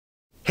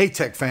Hey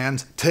tech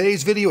fans,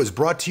 today's video is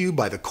brought to you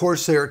by the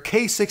Corsair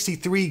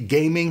K63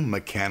 Gaming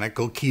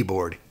Mechanical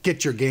Keyboard.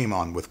 Get your game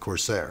on with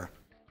Corsair.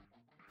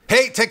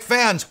 Hey tech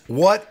fans,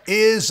 what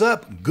is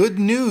up? Good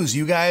news,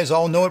 you guys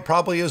all know it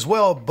probably as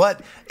well,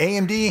 but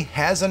AMD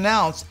has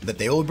announced that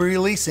they will be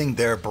releasing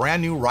their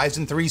brand new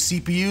Ryzen 3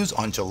 CPUs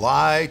on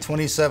July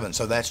 27.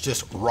 So that's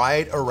just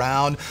right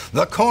around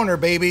the corner,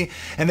 baby.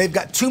 And they've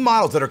got two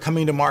models that are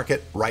coming to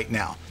market right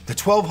now. The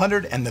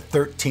 1200 and the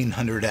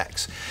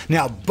 1300X.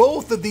 Now,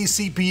 both of these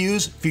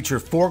CPUs feature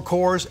 4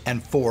 cores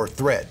and 4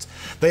 threads.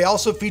 They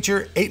also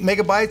feature 8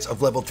 megabytes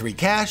of level 3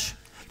 cache.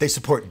 They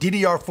support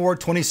DDR4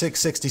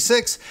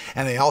 2666,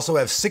 and they also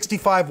have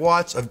 65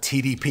 watts of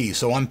TDP.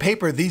 So on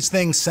paper, these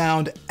things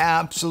sound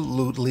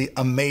absolutely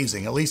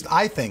amazing. At least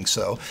I think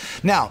so.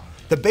 Now,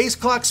 the base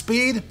clock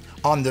speed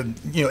on the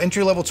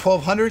entry-level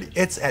 1200,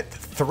 it's at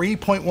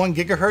 3.1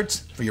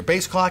 gigahertz for your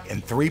base clock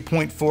and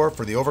 3.4 for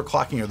the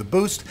overclocking or the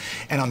boost.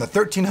 And on the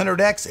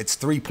 1300X, it's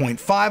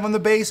 3.5 on the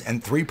base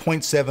and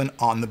 3.7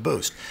 on the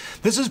boost.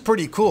 This is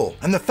pretty cool.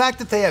 And the fact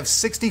that they have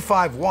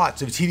 65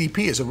 watts of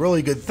TDP is a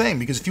really good thing,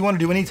 because if you want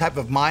to do any type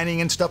of mining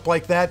and stuff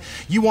like that,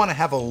 you want to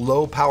have a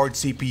low-powered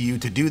CPU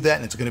to do that,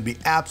 and it's going to be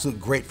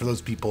absolutely great for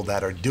those people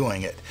that are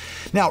doing it.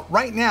 Now,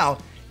 right now,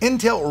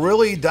 Intel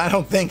really, I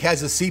don't think,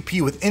 has a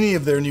CPU with any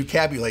of their new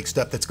Kaby Lake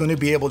stuff that's going to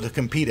be able to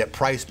compete at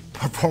price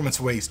performance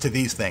ways to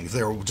these things.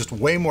 They're just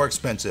way more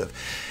expensive.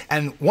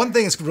 And one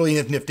thing that's really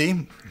nifty,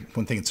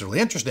 one thing that's really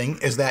interesting,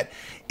 is that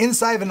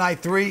inside of an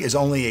i3 is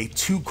only a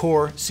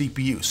 2-core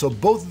CPU. So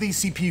both of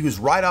these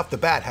CPUs right off the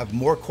bat have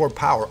more core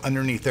power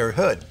underneath their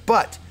hood.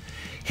 But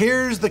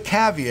here's the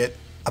caveat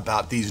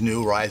about these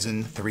new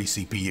Ryzen 3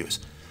 CPUs.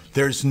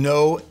 There's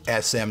no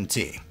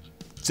SMT.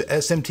 So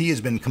SMT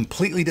has been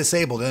completely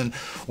disabled. And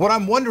what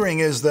I'm wondering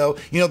is, though,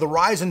 the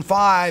Ryzen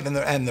 5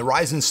 and the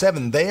Ryzen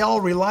 7, they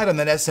all relied on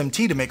that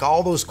SMT to make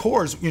all those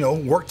cores,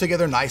 work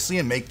together nicely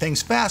and make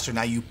things faster.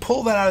 Now you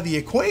pull that out of the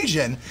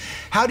equation,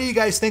 how do you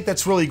guys think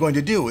that's really going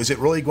to do? Is it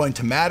really going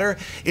to matter?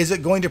 Is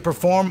it going to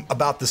perform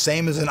about the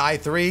same as an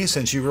i3,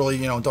 since you really,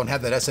 don't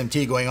have that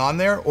SMT going on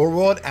there? Or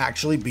will it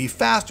actually be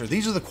faster?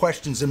 These are the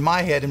questions in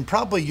my head and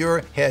probably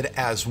your head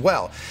as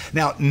well.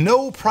 Now,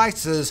 no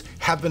prices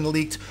have been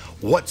leaked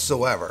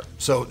whatsoever.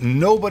 So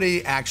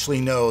nobody actually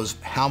knows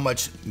how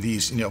much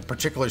these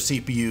particular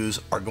CPUs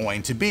are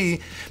going to be,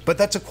 but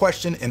that's a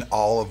question in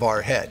all of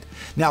our head.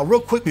 Now,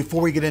 real quick,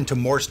 before we get into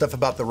more stuff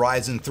about the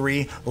Ryzen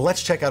 3,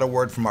 let's check out a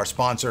word from our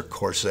sponsor,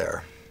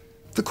 Corsair.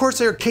 The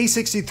Corsair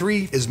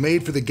K63 is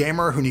made for the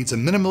gamer who needs a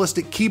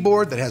minimalistic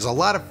keyboard that has a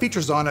lot of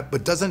features on it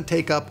but doesn't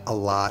take up a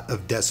lot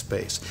of desk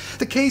space.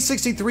 The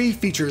K63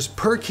 features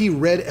per key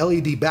red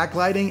LED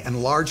backlighting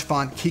and large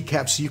font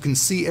keycaps so you can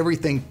see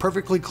everything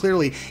perfectly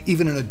clearly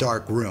even in a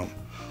dark room.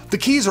 The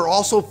keys are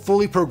also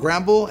fully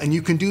programmable, and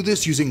you can do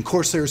this using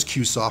Corsair's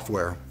Q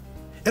software.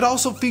 It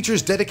also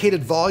features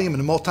dedicated volume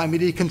and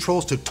multimedia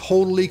controls to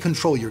totally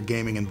control your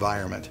gaming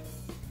environment.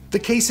 The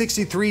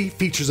K63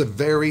 features a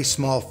very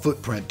small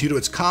footprint due to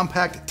its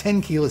compact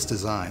 10-keyless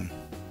design.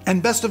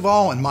 And best of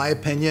all, in my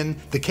opinion,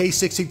 the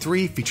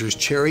K63 features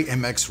Cherry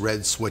MX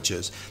Red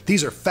switches.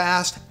 These are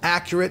fast,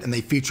 accurate, and they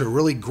feature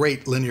really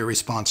great linear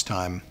response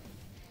time.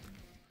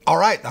 All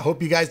right, I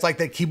hope you guys like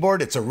that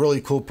keyboard. It's a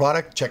really cool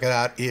product. Check it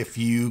out if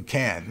you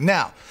can.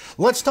 Now,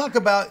 let's talk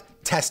about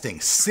testing,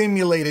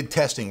 simulated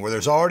testing, where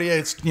there's already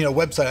a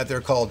website out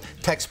there called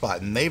TechSpot,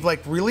 and they've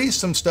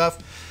released some stuff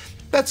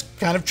that's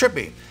kind of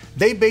trippy.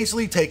 They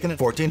basically taken a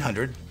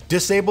 1400,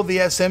 disabled the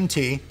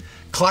SMT,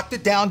 clocked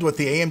it down to what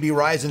the AMD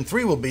Ryzen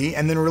 3 will be,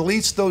 and then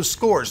released those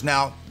scores.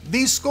 Now,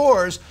 these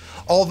scores,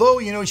 although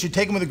you should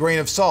take them with a grain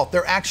of salt,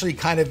 they're actually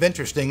kind of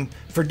interesting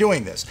for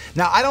doing this.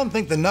 Now, I don't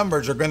think the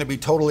numbers are going to be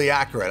totally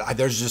accurate.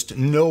 There's just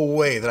no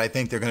way that I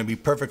think they're going to be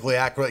perfectly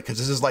accurate, because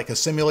this is like a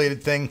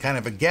simulated thing, kind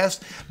of a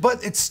guess,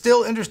 but it's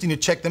still interesting to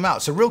check them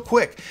out. So real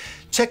quick,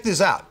 check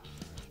this out.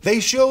 They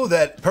show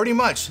that pretty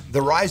much the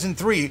Ryzen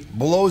 3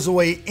 blows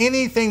away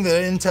anything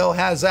that Intel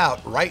has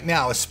out right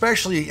now,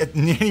 especially at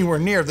anywhere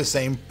near the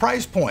same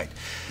price point.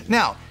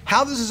 Now,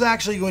 how this is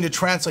actually going to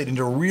translate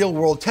into real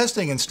world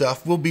testing and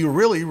stuff will be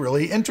really,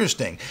 really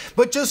interesting.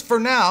 But just for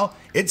now,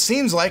 it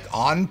seems like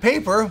on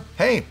paper,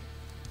 hey,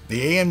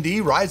 the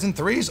AMD Ryzen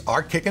 3s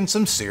are kicking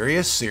some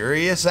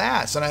serious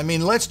ass. And I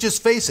mean, let's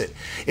just face it,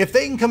 if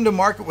they can come to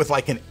market with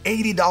like an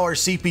 $80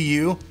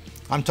 CPU,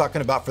 I'm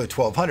talking about for the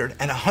 1200,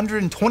 and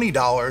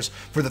 $120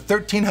 for the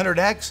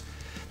 1300X,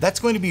 that's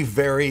going to be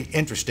very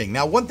interesting.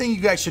 Now, one thing you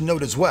guys should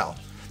note as well,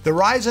 the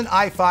Ryzen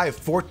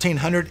i5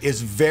 1400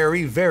 is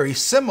very, very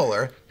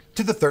similar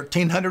to the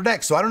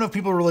 1300X. So I don't know if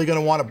people are really going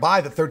to want to buy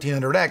the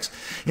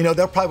 1300X.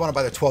 They'll probably want to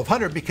buy the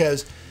 1200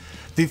 because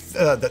the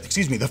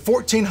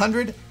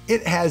 1400,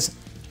 it has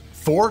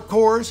 4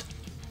 cores,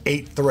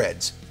 8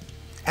 threads.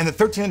 And the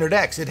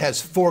 1300X, it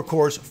has 4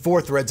 cores,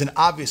 4 threads, and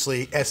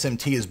obviously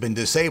SMT has been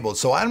disabled.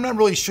 So I'm not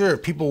really sure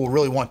if people will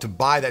really want to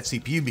buy that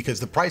CPU because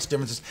the price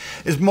difference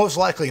is most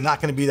likely not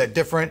going to be that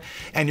different.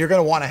 And you're going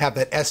to want to have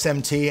that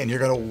SMT, and you're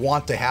going to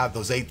want to have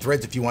those 8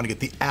 threads if you want to get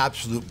the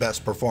absolute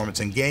best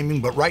performance in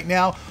gaming. But right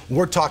now,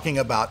 we're talking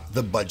about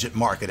the budget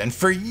market. And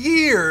for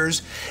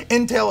years,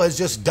 Intel has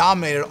just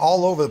dominated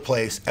all over the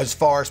place as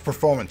far as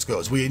performance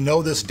goes. We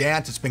know this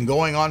dance, it's been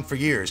going on for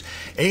years.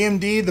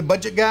 AMD, the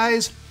budget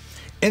guys,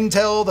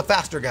 Intel, the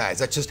faster guys.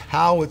 That's just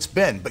how it's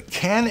been. But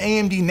can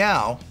AMD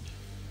now,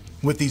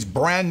 with these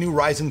brand new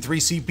Ryzen 3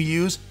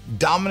 CPUs,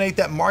 dominate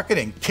that market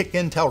and kick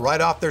Intel right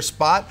off their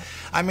spot?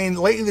 I mean,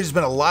 lately there's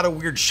been a lot of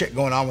weird shit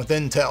going on with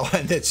Intel,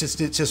 and it's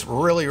just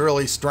really,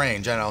 really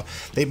strange. I know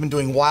they've been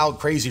doing wild,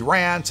 crazy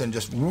rants and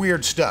just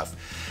weird stuff.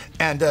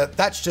 And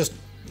that's just,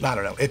 I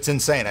don't know, it's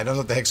insane. I don't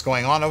know what the heck's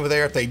going on over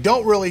there. If they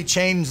don't really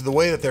change the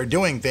way that they're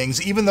doing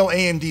things, even though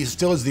AMD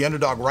still is the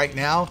underdog right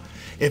now,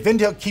 if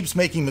Intel keeps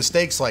making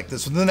mistakes like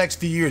this, within the next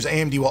few years,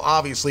 AMD will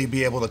obviously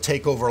be able to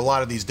take over a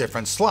lot of these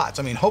different slots.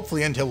 I mean,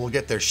 hopefully Intel will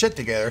get their shit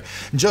together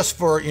just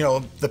for, you know,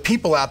 the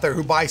people out there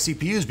who buy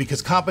CPUs,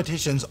 because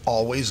competition's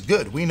always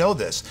good. We know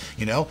this,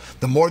 you know,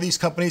 the more these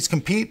companies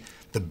compete,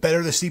 the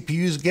better the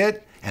CPUs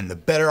get and the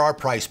better our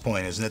price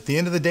point is. And at the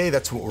end of the day,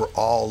 that's what we're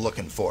all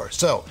looking for.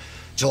 So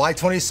July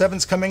 27th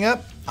is coming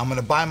up. I'm going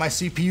to buy my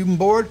CPU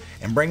board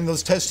and bring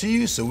those tests to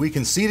you so we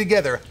can see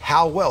together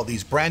how well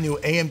these brand new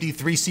AMD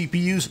 3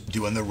 CPUs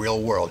do in the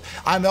real world.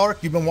 I'm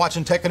Elric. You've been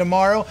watching Tech of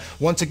Tomorrow.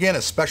 Once again,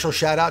 a special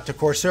shout out to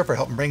Corsair for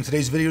helping bring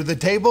today's video to the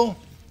table.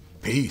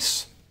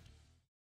 Peace.